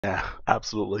Yeah,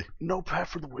 absolutely. No pet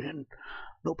for the win.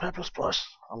 No pet plus plus.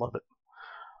 I love it.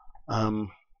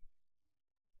 Um,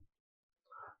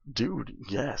 dude,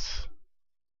 yes.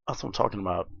 That's what I'm talking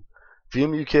about.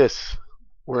 VMU Kiss.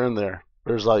 We're in there.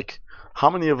 There's like,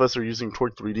 how many of us are using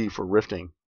Torque3D for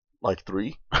rifting? Like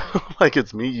three? Like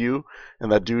it's me, you,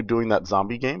 and that dude doing that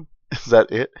zombie game? Is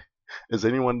that it? Is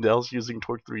anyone else using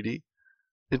Torque3D?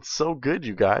 It's so good,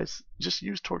 you guys. Just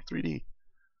use Torque3D.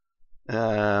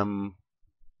 Um,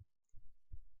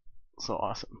 so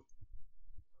awesome.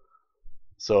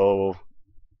 So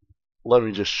let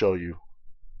me just show you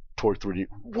Torque3D.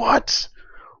 What?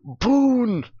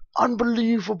 Boone!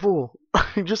 Unbelievable!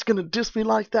 You're just gonna diss me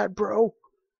like that, bro?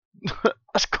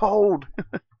 That's cold.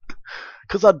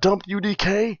 Cause I dumped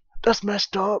UDK? That's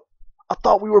messed up. I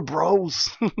thought we were bros.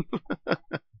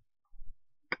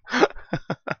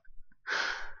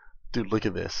 Dude, look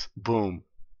at this. Boom.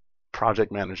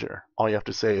 Project manager. All you have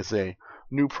to say is a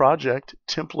new project,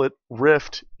 template,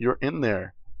 rift. You're in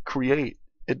there. Create.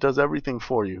 It does everything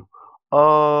for you.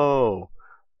 Oh.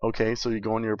 Okay, so you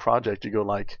go into your project, you go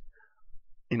like,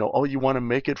 oh, you want to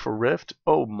make it for Rift?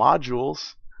 Oh,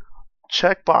 modules.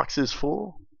 Checkboxes,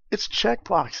 fool. It's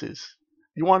checkboxes.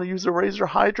 You want to use a Razor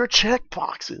Hydra?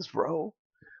 Checkboxes, bro.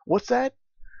 What's that?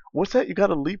 What's that? You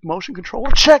got a Leap motion controller?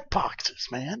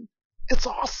 Checkboxes, man. It's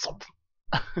awesome.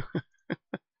 I'm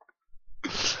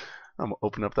gonna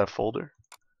open up that folder,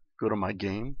 go to my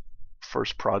game,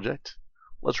 first project.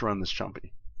 Let's run this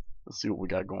Chumpy. Let's see what we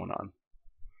got going on.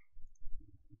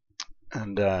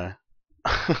 And that's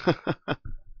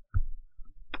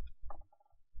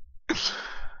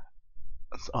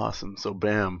awesome. So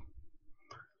bam.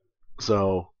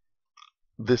 So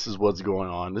this is what's going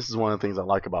on. This is one of the things I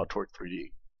like about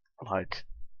Torque3D. Like,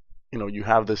 you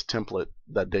have this template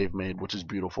that Dave made, which is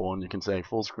beautiful, and you can say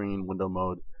full screen, window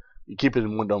mode. You keep it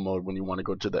in window mode when you want to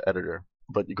go to the editor,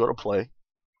 but you go to play.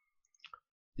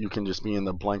 You can just be in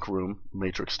the blank room,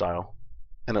 matrix style,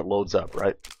 and it loads up,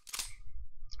 right?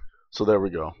 So there we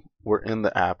go. We're in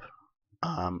the app.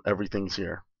 Everything's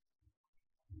here.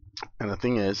 And the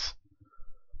thing is,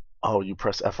 oh, you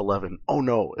press F11. Oh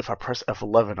no, if I press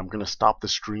F11, I'm going to stop the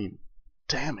stream.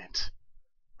 Damn it.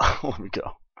 Let me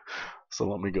go. So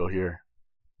let me go here.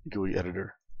 GUI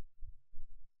editor.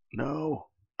 No,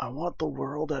 I want the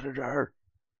world editor.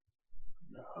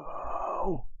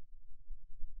 No.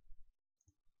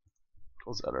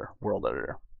 Close editor. World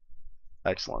editor.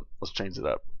 Excellent. Let's change it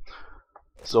up.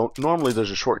 So normally there's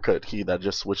a shortcut key that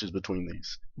just switches between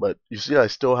these. But you see I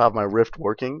still have my Rift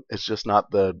working. It's just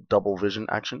not the double vision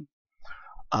action.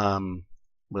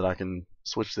 But I can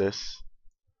switch this.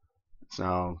 It's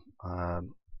now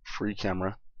free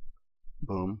camera.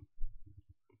 Boom.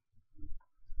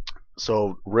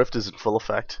 So Rift is in full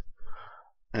effect.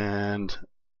 And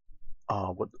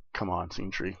what? Come on, scene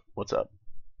tree. What's up?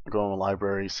 Go in the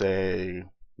library, say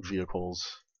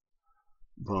vehicles.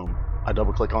 Boom. I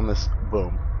double click on this.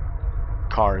 Boom.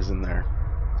 Car is in there.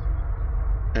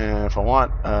 And if I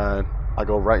want, I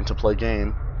go right into play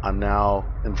game. I'm now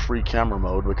in free camera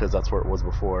mode because that's where it was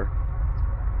before.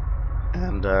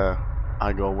 And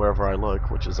I go wherever I look,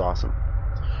 which is awesome.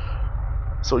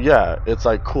 So yeah, it's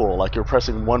like cool. Like you're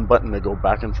pressing one button to go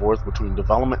back and forth between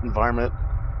development environment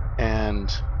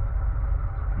and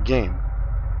game,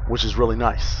 which is really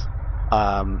nice.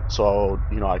 So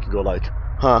I can go like,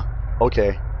 huh,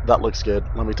 okay, that looks good.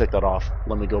 Let me take that off.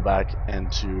 Let me go back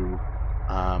into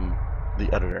the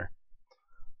editor.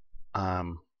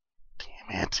 Damn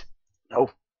it,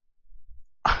 no.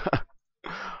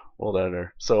 World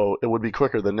editor. So it would be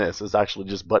quicker than this. It's actually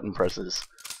just button presses.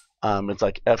 It's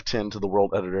like F10 to the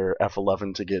world editor,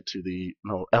 F11 to get to the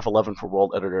F11 for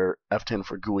world editor, F10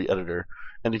 for GUI editor,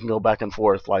 and you can go back and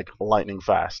forth like lightning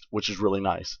fast, which is really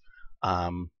nice.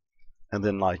 And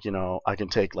then like I can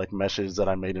take like meshes that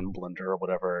I made in Blender or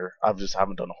whatever. I just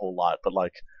haven't done a whole lot, but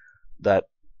like that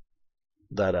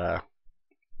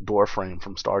door frame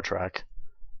from Star Trek,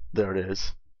 there it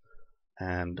is,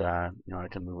 and I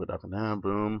can move it up and down,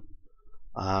 boom.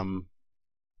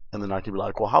 And then I can be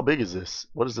like, well, how big is this?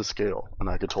 What is the scale? And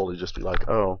I could totally just be like,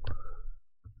 oh,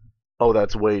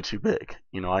 that's way too big.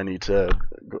 I need to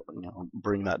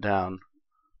bring that down.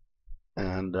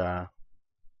 And there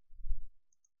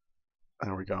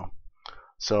we go.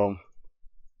 So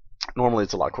normally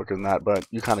it's a lot quicker than that, but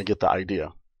you kind of get the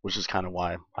idea, which is kind of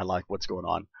why I like what's going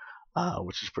on,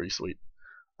 which is pretty sweet.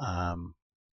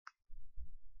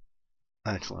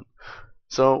 Excellent.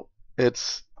 So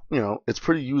it's it's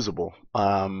pretty usable.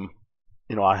 I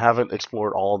haven't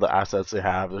explored all the assets they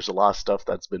have. There's a lot of stuff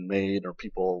that's been made, or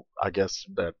people, I guess,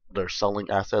 that they're selling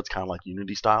assets, kind of like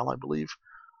Unity style, I believe.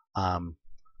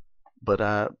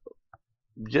 But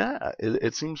Yeah,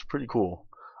 it seems pretty cool.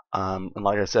 And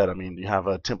like I said, I mean, you have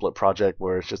a template project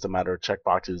where it's just a matter of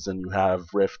checkboxes, and you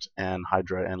have Rift and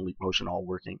Hydra and Leap Motion all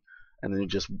working, and then you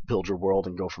just build your world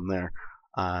and go from there.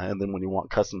 And then when you want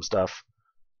custom stuff,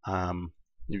 um,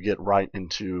 you get right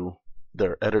into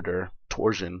their editor,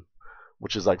 Torsion,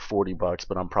 which is like $40,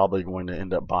 but I'm probably going to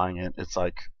end up buying it. It's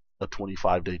like a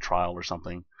 25-day trial or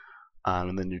something,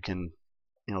 and then you can,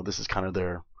 this is kind of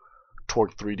their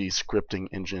Torque3D scripting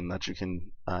engine that you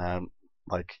can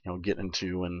like get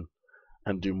into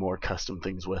and do more custom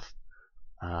things with,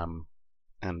 um,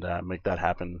 and make that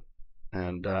happen.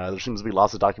 And there seems to be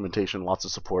lots of documentation, lots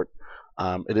of support.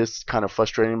 It is kind of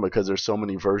frustrating because there's so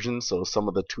many versions, so some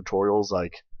of the tutorials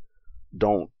like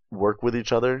don't work with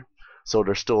each other, so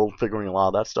they're still figuring a lot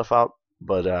of that stuff out.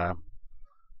 But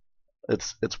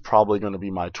it's probably going to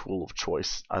be my tool of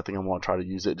choice. I think I'm going to try to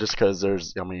use it just because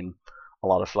there's, I mean, a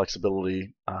lot of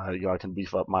flexibility. I can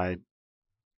beef up my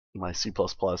C++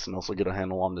 and also get a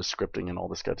handle on the scripting and all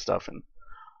this good stuff,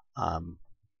 um,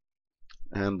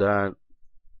 and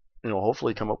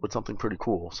hopefully come up with something pretty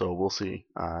cool. So we'll see.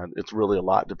 It's really a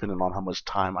lot depending on how much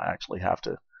time I actually have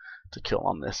to kill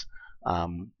on this,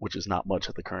 which is not much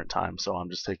at the current time. So I'm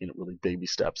just taking it really baby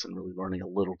steps and really learning a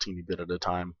little teeny bit at a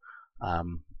time.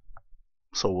 Um,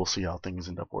 so we'll see how things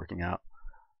end up working out,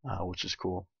 which is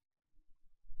cool.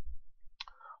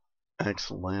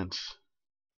 Excellent.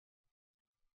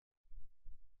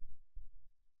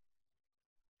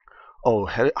 Oh,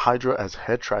 Hydra as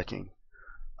head tracking.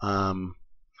 Um,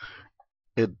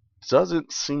 it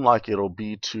doesn't seem like it'll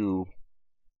be too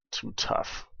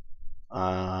tough.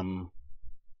 Let me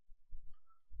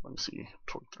see,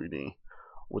 Torque3D.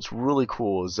 What's really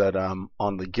cool is that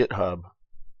on the GitHub,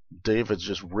 Dave has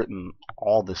just written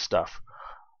all this stuff.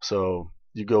 So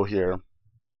you go here,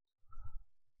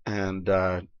 and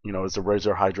it's a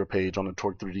Razor Hydra page on the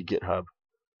Torque3D GitHub,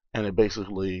 and it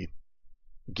basically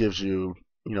gives you,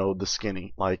 the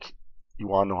skinny. Like, you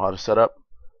want to know how to set up?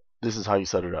 This is how you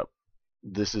set it up.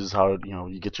 This is how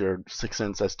you get your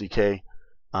 6sense SDK.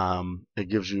 It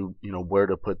gives you where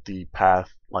to put the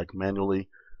path like manually,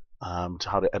 to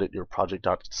how to edit your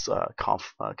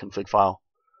project.conf config file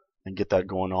and get that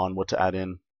going on, what to add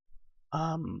in.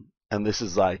 And this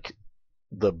is like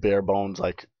the bare bones,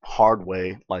 like hard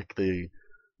way. Like the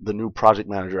new project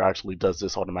manager actually does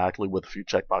this automatically with a few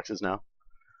checkboxes now.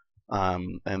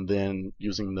 And then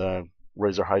using the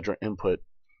Razor Hydra input,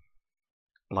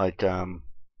 like they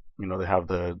have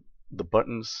the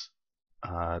buttons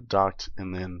docked,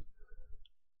 and then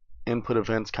input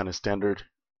events kind of standard,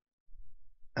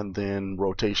 and then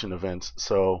rotation events.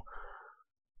 So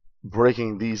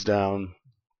breaking these down,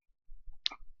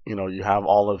 you have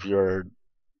all of your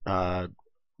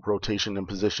rotation and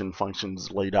position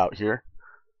functions laid out here,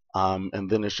 and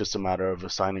then it's just a matter of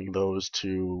assigning those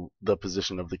to the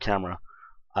position of the camera,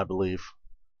 I believe.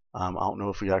 I don't know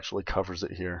if he actually covers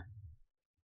it here.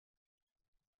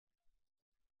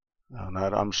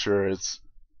 I'm sure it's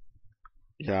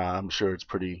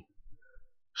pretty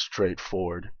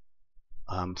straightforward.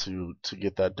 To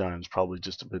get that done, it's probably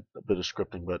just a bit of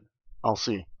scripting, but I'll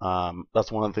see. That's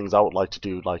one of the things I would like to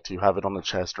do, like to have it on the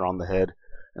chest or on the head,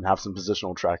 and have some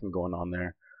positional tracking going on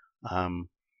there.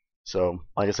 So,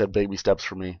 like I said, baby steps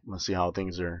for me. Let's see how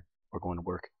things are going to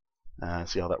work,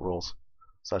 see how that rolls.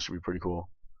 So that should be pretty cool.